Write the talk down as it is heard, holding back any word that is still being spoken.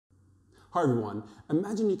Hi everyone,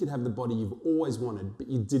 imagine you could have the body you've always wanted but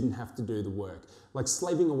you didn't have to do the work, like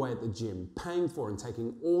slaving away at the gym, paying for and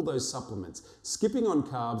taking all those supplements, skipping on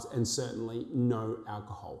carbs and certainly no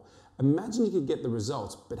alcohol. Imagine you could get the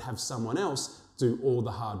results but have someone else do all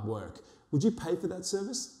the hard work. Would you pay for that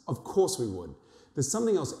service? Of course we would. There's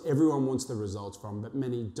something else everyone wants the results from but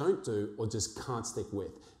many don't do or just can't stick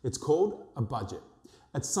with. It's called a budget.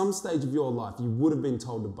 At some stage of your life, you would have been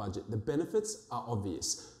told to budget. The benefits are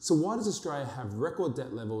obvious. So why does Australia have record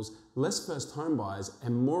debt levels, less first home buyers,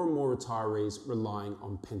 and more retirees relying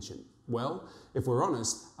on pension? Well, if we're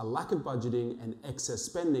honest, a lack of budgeting and excess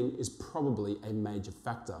spending is probably a major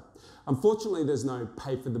factor. Unfortunately, there's no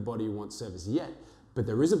pay for the body you want service yet, but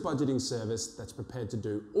there is a budgeting service that's prepared to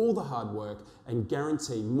do all the hard work and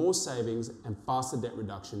guarantee more savings and faster debt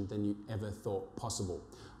reduction than you ever thought possible.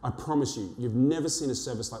 I promise you, you've never seen a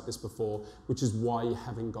service like this before, which is why you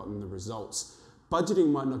haven't gotten the results.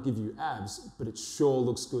 Budgeting might not give you abs, but it sure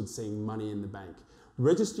looks good seeing money in the bank.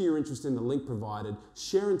 Register your interest in the link provided,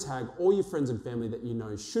 share and tag all your friends and family that you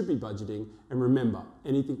know should be budgeting, and remember,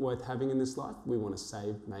 anything worth having in this life, we want to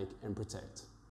save, make and protect.